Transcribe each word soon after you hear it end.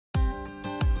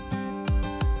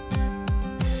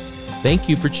Thank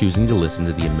you for choosing to listen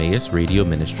to the Emmaus Radio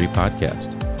Ministry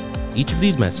podcast. Each of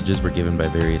these messages were given by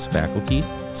various faculty,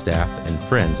 staff, and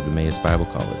friends of Emmaus Bible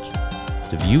College.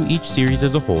 To view each series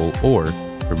as a whole, or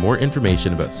for more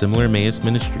information about similar Emmaus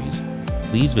ministries,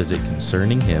 please visit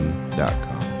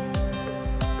concerninghim.com.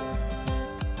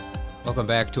 Welcome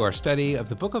back to our study of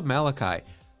the book of Malachi.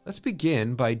 Let's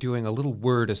begin by doing a little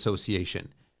word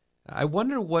association. I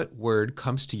wonder what word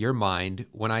comes to your mind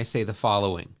when I say the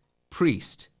following: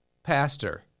 priest,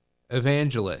 pastor,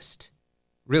 evangelist,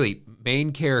 really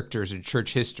main characters in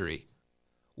church history.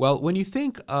 Well, when you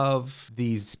think of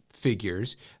these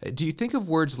figures, do you think of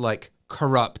words like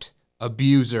corrupt,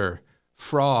 abuser,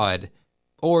 fraud,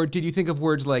 or did you think of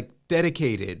words like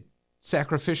dedicated,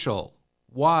 sacrificial,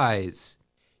 wise?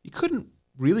 You couldn't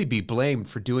really be blamed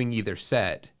for doing either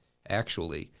set,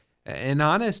 actually. An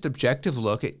honest, objective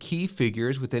look at key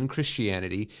figures within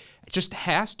Christianity just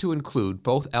has to include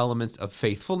both elements of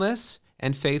faithfulness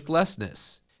and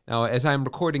faithlessness. Now, as I'm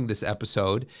recording this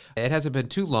episode, it hasn't been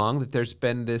too long that there's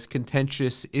been this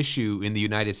contentious issue in the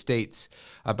United States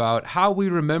about how we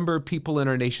remember people in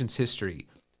our nation's history.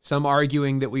 Some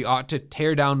arguing that we ought to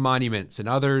tear down monuments and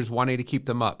others wanting to keep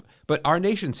them up. But our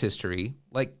nation's history,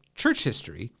 like church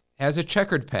history, has a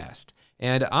checkered past.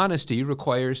 And honesty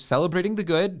requires celebrating the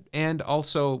good and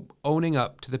also owning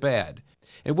up to the bad.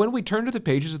 And when we turn to the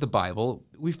pages of the Bible,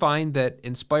 we find that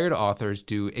inspired authors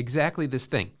do exactly this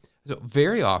thing. So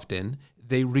very often,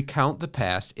 they recount the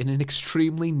past in an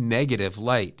extremely negative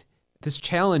light. This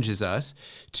challenges us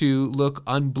to look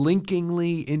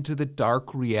unblinkingly into the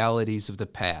dark realities of the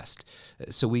past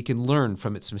so we can learn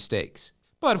from its mistakes.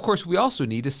 But of course, we also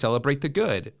need to celebrate the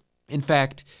good. In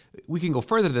fact, we can go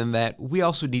further than that. We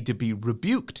also need to be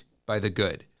rebuked by the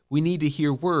good. We need to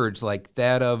hear words like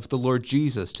that of the Lord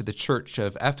Jesus to the church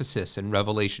of Ephesus in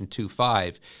Revelation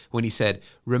 2:5, when he said,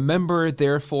 "Remember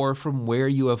therefore from where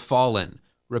you have fallen,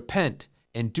 repent,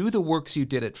 and do the works you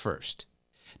did at first."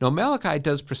 Now, Malachi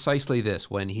does precisely this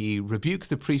when he rebukes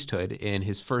the priesthood in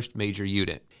his first major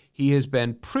unit. He has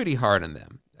been pretty hard on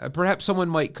them. Perhaps someone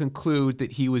might conclude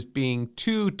that he was being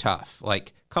too tough,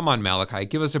 like, "Come on, Malachi,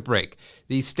 give us a break.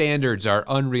 These standards are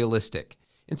unrealistic."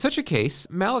 In such a case,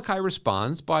 Malachi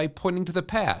responds by pointing to the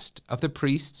past of the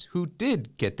priests who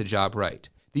did get the job right.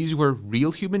 These were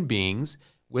real human beings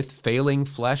with failing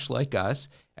flesh like us,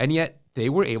 and yet they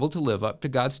were able to live up to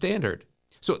God's standard.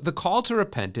 So the call to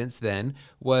repentance then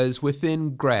was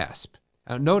within grasp.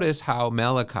 Now, notice how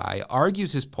Malachi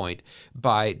argues his point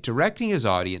by directing his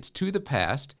audience to the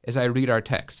past as I read our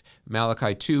text,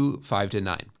 Malachi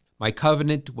 2:5-9. "My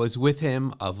covenant was with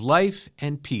him of life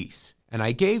and peace, and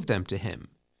I gave them to him.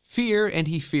 Fear, and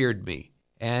he feared me,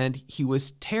 and he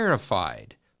was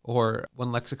terrified," or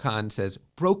one lexicon says,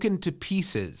 "broken to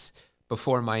pieces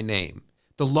before my name.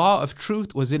 The law of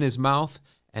truth was in his mouth,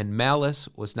 and malice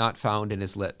was not found in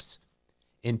his lips.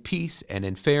 In peace and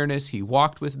in fairness he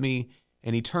walked with me,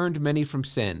 and he turned many from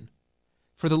sin.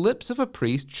 For the lips of a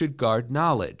priest should guard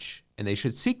knowledge, and they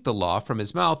should seek the law from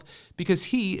his mouth, because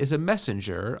he is a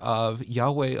messenger of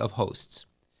Yahweh of hosts.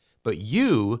 But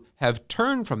you have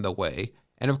turned from the way,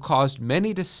 and have caused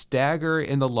many to stagger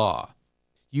in the law.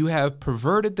 You have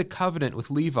perverted the covenant with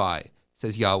Levi,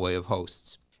 says Yahweh of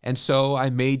hosts. And so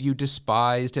I made you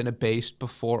despised and abased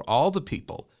before all the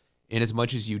people,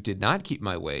 inasmuch as you did not keep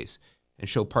my ways, and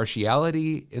show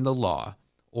partiality in the law,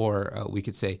 or we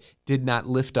could say, did not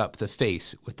lift up the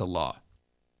face with the law."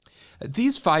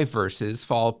 These 5 verses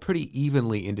fall pretty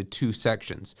evenly into 2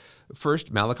 sections.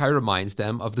 First, Malachi reminds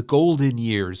them of the golden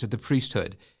years of the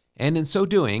priesthood, and in so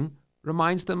doing,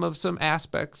 reminds them of some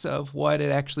aspects of what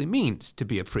it actually means to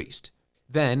be a priest.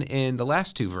 Then, in the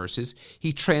last 2 verses,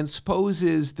 he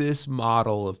transposes this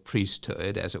model of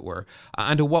priesthood, as it were,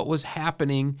 onto what was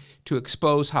happening to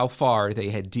expose how far they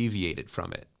had deviated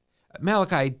from it.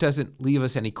 Malachi doesn't leave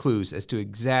us any clues as to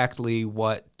exactly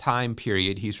what time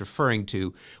period he's referring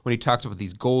to when he talks about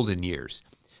these golden years.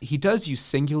 He does use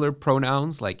singular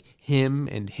pronouns like him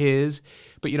and his,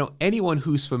 but anyone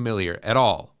who's familiar at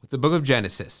all with the book of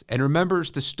Genesis and remembers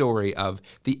the story of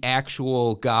the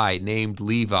actual guy named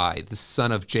Levi, the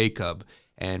son of Jacob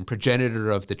and progenitor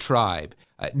of the tribe,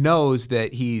 knows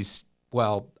that he's,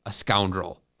 a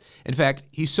scoundrel. In fact,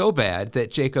 he's so bad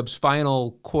that Jacob's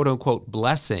final quote-unquote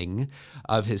blessing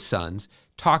of his sons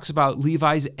talks about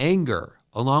Levi's anger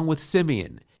along with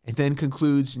Simeon, and then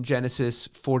concludes in Genesis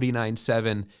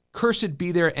 49:7, "Cursed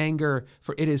be their anger,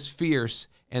 for it is fierce,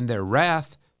 and their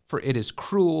wrath, for it is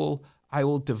cruel. I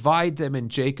will divide them in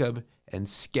Jacob and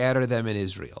scatter them in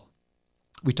Israel."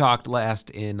 We talked last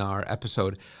in our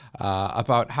episode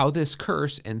about how this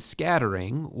curse and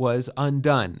scattering was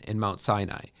undone in Mount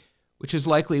Sinai, which is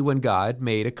likely when God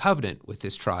made a covenant with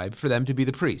this tribe for them to be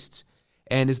the priests,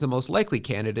 and is the most likely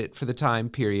candidate for the time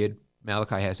period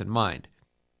Malachi has in mind.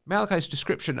 Malachi's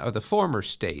description of the former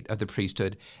state of the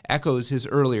priesthood echoes his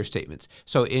earlier statements.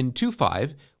 So in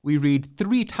 2:5, we read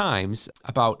 3 times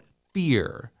about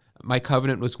fear. My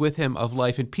covenant was with him of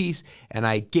life and peace, and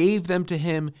I gave them to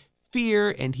him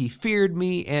fear, and he feared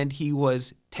me, and he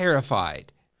was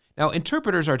terrified. Now,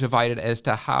 interpreters are divided as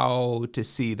to how to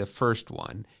see the first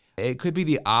one. It could be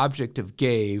the object of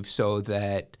gave, so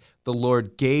that the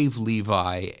Lord gave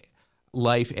Levi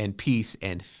life and peace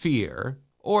and fear,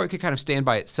 or it could kind of stand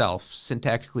by itself,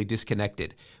 syntactically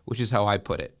disconnected, which is how I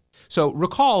put it. So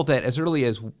recall that as early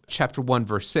as chapter 1,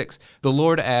 verse 6, the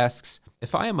Lord asks,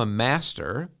 if I am a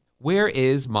master, where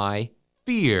is my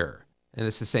fear? And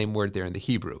it's the same word there in the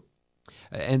Hebrew.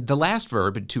 And the last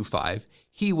verb in 2:5,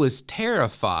 he was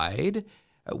terrified.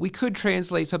 We could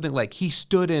translate something like he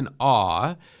stood in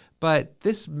awe, but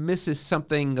this misses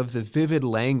something of the vivid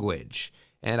language.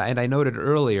 And I noted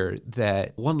earlier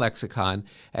that one lexicon,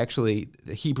 actually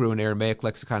the Hebrew and Aramaic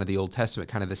lexicon of the Old Testament,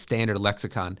 kind of the standard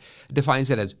lexicon,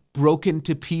 defines it as broken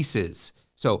to pieces.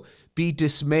 So be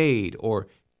dismayed or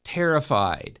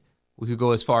terrified. We could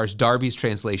go as far as Darby's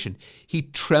translation, he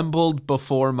trembled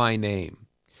before my name.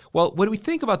 Well, when we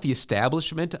think about the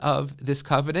establishment of this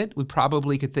covenant, we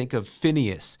probably could think of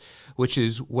Phineas, which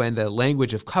is when the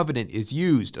language of covenant is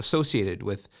used, associated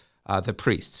with the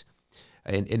priests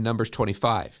in Numbers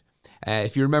 25.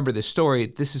 If you remember this story,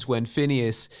 this is when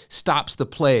Phineas stops the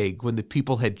plague when the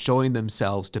people had joined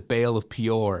themselves to Baal of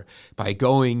Peor by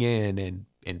going in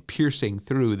and piercing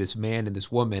through this man and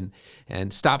this woman,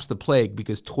 and stops the plague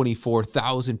because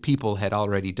 24,000 people had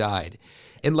already died.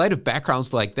 In light of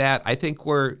backgrounds like that, I think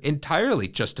we're entirely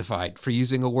justified for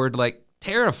using a word like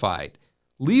terrified.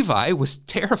 Levi was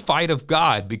terrified of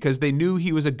God because they knew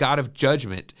he was a God of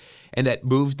judgment, and that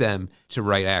moved them to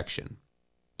right action.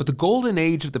 But the golden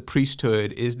age of the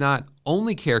priesthood is not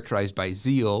only characterized by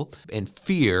zeal and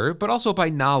fear, but also by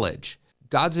knowledge.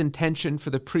 God's intention for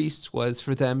the priests was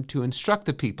for them to instruct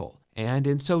the people, and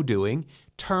in so doing,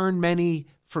 turn many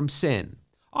from sin.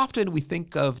 Often we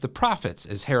think of the prophets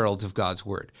as heralds of God's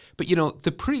word, but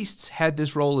the priests had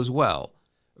this role as well.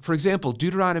 For example,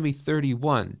 Deuteronomy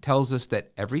 31 tells us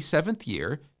that every 7th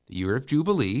year, the year of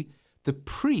Jubilee, the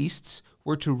priests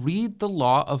were to read the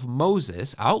law of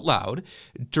Moses out loud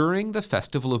during the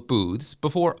festival of booths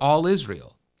before all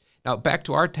Israel. Now, back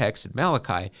to our text in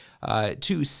Malachi,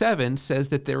 2:7 says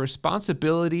that their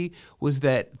responsibility was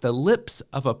that the lips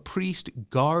of a priest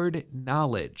guard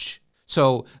knowledge.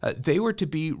 So they were to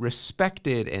be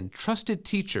respected and trusted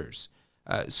teachers,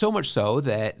 so much so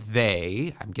that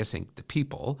they, I'm guessing the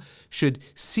people, should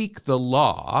seek the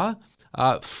law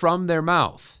from their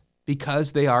mouth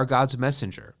because they are God's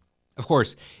messenger. Of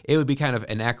course, it would be kind of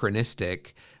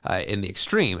anachronistic in the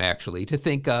extreme, actually, to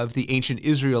think of the ancient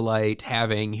Israelite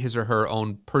having his or her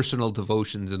own personal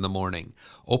devotions in the morning,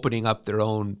 opening up their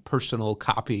own personal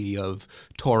copy of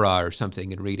Torah or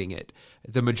something and reading it.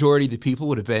 The majority of the people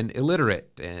would have been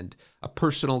illiterate, and a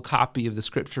personal copy of the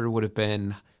scripture would have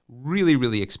been really,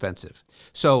 really expensive.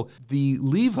 So the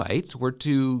Levites were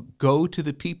to go to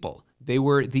the people. They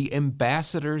were the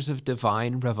ambassadors of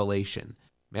divine revelation.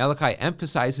 Malachi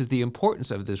emphasizes the importance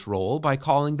of this role by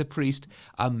calling the priest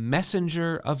a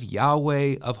messenger of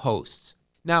Yahweh of hosts.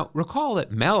 Now, recall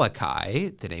that Malachi,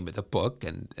 the name of the book,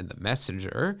 and the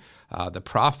messenger, the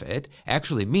prophet,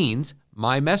 actually means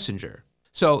my messenger.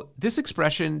 So this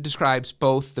expression describes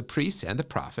both the priests and the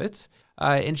prophets.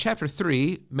 In chapter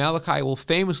 3, Malachi will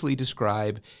famously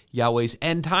describe Yahweh's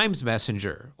end times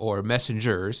messenger, or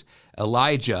messengers,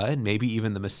 Elijah, and maybe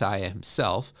even the Messiah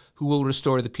himself, who will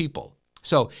restore the people.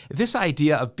 So this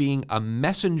idea of being a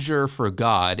messenger for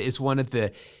God is one of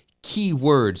the key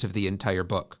words of the entire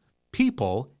book.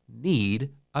 People need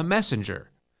a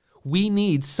messenger. We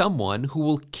need someone who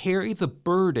will carry the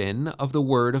burden of the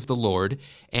word of the Lord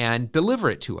and deliver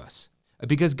it to us.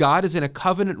 Because God is in a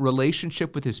covenant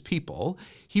relationship with his people,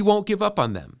 he won't give up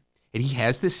on them. And he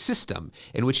has this system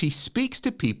in which he speaks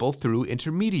to people through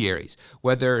intermediaries,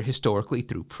 whether historically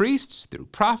through priests, through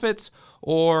prophets,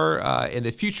 or in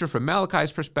the future, from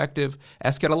Malachi's perspective,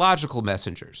 eschatological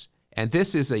messengers. And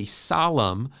this is a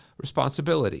solemn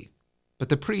responsibility. But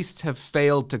the priests have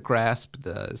failed to grasp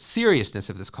the seriousness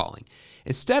of this calling.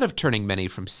 Instead of turning many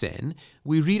from sin,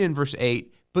 we read in verse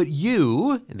 8, but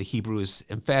you, and the Hebrew is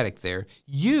emphatic there,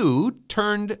 you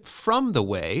turned from the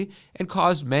way and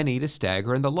caused many to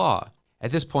stagger in the law.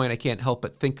 At this point, I can't help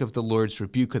but think of the Lord's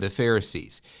rebuke of the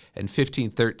Pharisees in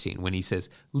 15:13 when he says,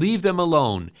 leave them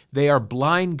alone, they are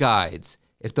blind guides.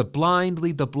 If the blind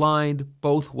lead the blind,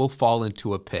 both will fall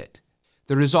into a pit.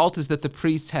 The result is that the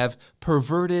priests have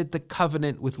perverted the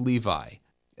covenant with Levi.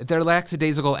 Their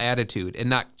lackadaisical attitude and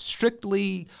not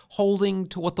strictly holding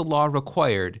to what the law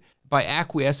required by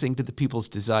acquiescing to the people's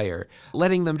desire,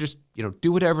 letting them just,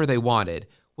 do whatever they wanted,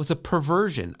 was a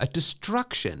perversion, a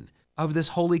destruction of this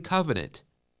holy covenant.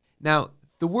 Now,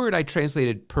 the word I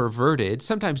translated perverted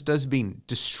sometimes does mean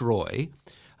destroy.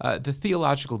 The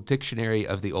Theological Dictionary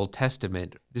of the Old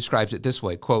Testament describes it this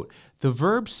way, quote, "The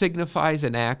verb signifies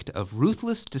an act of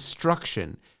ruthless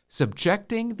destruction,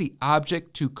 subjecting the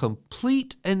object to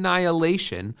complete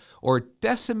annihilation or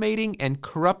decimating and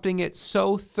corrupting it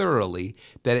so thoroughly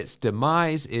that its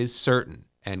demise is certain,"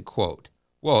 end quote.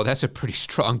 Whoa, that's a pretty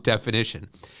strong definition.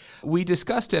 We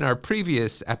discussed in our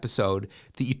previous episode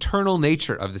the eternal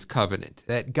nature of this covenant,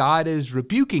 that God is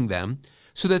rebuking them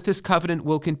so that this covenant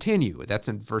will continue. That's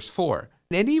in verse 4.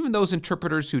 And even those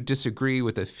interpreters who disagree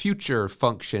with the future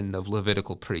function of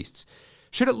Levitical priests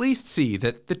should at least see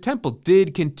that the temple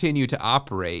did continue to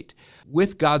operate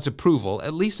with God's approval,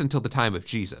 at least until the time of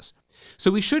Jesus.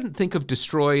 So we shouldn't think of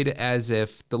destroyed as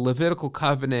if the Levitical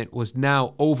covenant was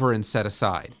now over and set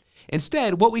aside.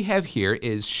 Instead, what we have here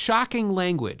is shocking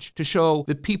language to show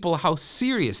the people how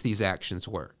serious these actions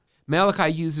were.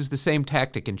 Malachi uses the same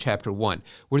tactic in chapter 1,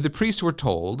 where the priests were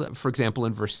told, for example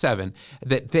in verse 7,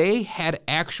 that they had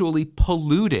actually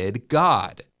polluted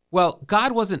God. Well,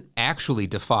 God wasn't actually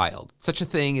defiled. Such a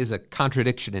thing is a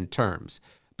contradiction in terms.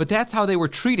 But that's how they were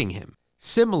treating him.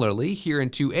 Similarly, here in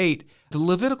 2:8, the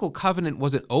Levitical covenant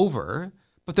wasn't over,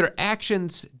 but their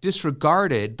actions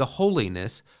disregarded the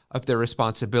holiness of their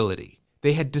responsibility.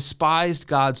 They had despised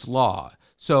God's law.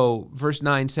 So verse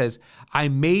 9 says, "I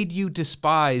made you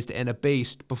despised and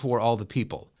abased before all the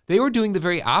people." They were doing the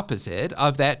very opposite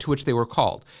of that to which they were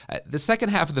called. The second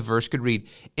half of the verse could read,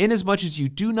 "Inasmuch as you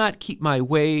do not keep my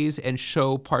ways and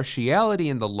show partiality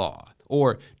in the law,"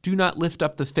 or "do not lift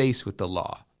up the face with the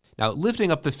law." Now,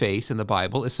 lifting up the face in the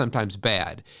Bible is sometimes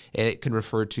bad. It can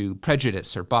refer to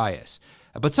prejudice or bias.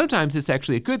 But sometimes it's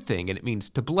actually a good thing, and it means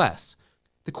to bless.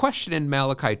 The question in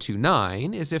Malachi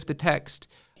 2:9 is if the text,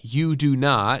 "you do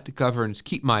not," governs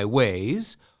 "keep my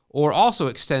ways," or also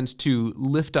extends to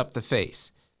 "lift up the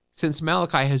face." Since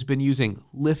Malachi has been using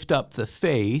 "lift up the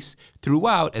face"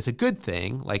 throughout as a good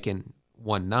thing, like in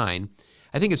 1:9,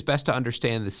 I think it's best to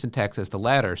understand the syntax as the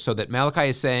latter, so that Malachi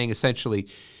is saying essentially,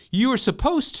 you were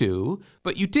supposed to,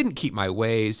 but you didn't keep my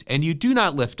ways, and you do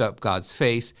not lift up God's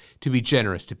face to be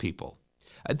generous to people.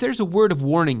 There's a word of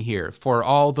warning here for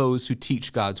all those who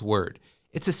teach God's word.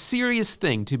 It's a serious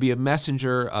thing to be a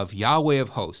messenger of Yahweh of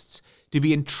hosts, to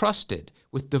be entrusted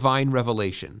with divine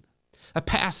revelation. A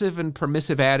passive and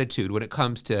permissive attitude when it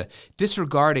comes to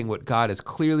disregarding what God has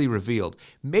clearly revealed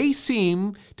may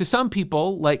seem to some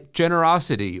people like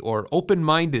generosity or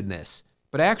open-mindedness,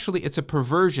 but actually it's a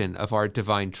perversion of our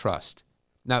divine trust.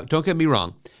 Now, don't get me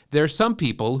wrong. There are some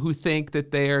people who think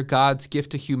that they are God's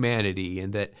gift to humanity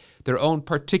and that their own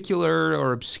particular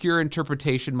or obscure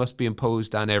interpretation must be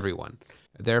imposed on everyone.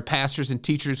 There are pastors and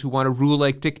teachers who want to rule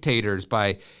like dictators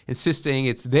by insisting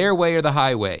it's their way or the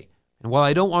highway. And while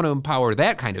I don't want to empower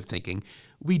that kind of thinking,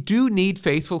 we do need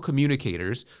faithful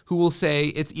communicators who will say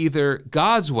it's either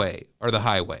God's way or the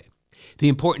highway. The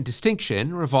important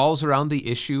distinction revolves around the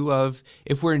issue of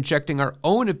if we're injecting our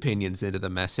own opinions into the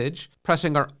message,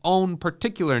 pressing our own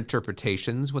particular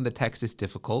interpretations when the text is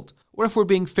difficult, or if we're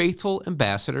being faithful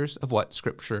ambassadors of what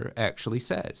Scripture actually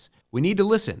says. We need to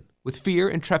listen with fear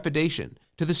and trepidation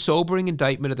to the sobering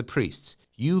indictment of the priests.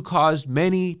 You caused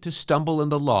many to stumble in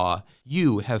the law.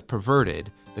 You have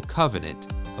perverted the covenant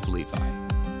of Levi.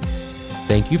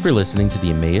 Thank you for listening to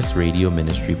the Emmaus Radio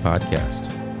Ministry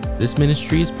podcast. This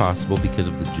ministry is possible because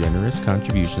of the generous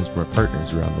contributions from our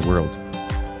partners around the world.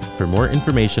 For more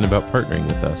information about partnering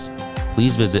with us,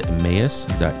 please visit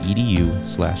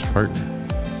emmaus.edu/partner.